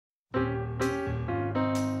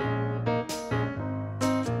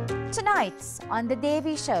Tonight on the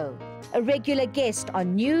DEVI Show, a regular guest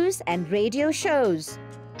on news and radio shows.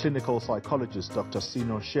 Clinical psychologist Dr.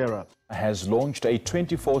 Sino Shera has launched a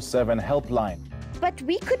 24/7 helpline. But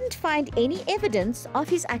we couldn't find any evidence of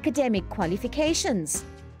his academic qualifications.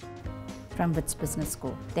 From Wits Business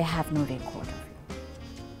School, they have no record of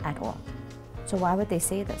you at all. So why would they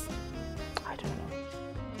say this? I don't know.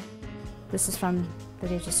 This is from the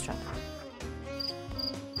registrar.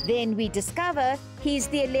 Then we discover he's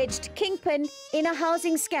the alleged kingpin in a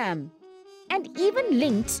housing scam and even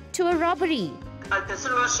linked to a robbery.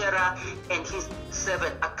 Sino Shera and his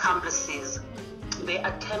 7 accomplices, they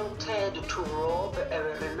attempted to rob a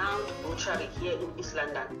renowned butchery here in East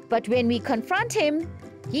London. But when we confront him,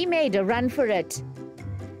 he made a run for it.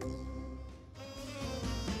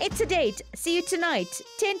 It's a Date. See you tonight,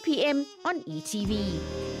 10 p.m. on ETV.